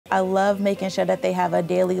I love making sure that they have a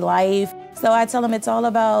daily life. So I tell them it's all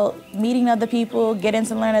about meeting other people, getting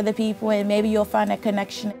to learn other people, and maybe you'll find a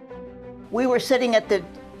connection. We were sitting at the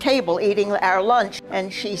table eating our lunch,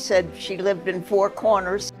 and she said she lived in Four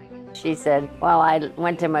Corners. She said, well, I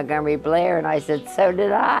went to Montgomery Blair, and I said, so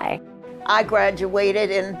did I. I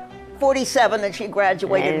graduated in 47, and she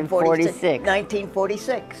graduated in 46.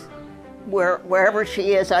 1946. Wherever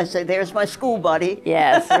she is, I say, there's my school buddy.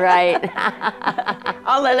 Yes, right.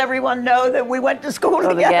 I'll let everyone know that we went to school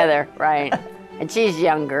together. Right. And she's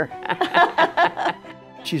younger.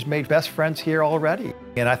 She's made best friends here already.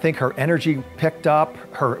 And I think her energy picked up,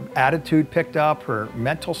 her attitude picked up, her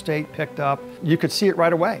mental state picked up. You could see it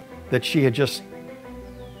right away that she had just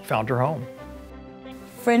found her home.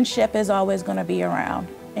 Friendship is always going to be around,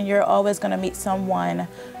 and you're always going to meet someone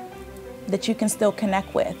that you can still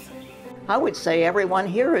connect with. I would say everyone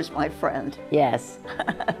here is my friend. Yes.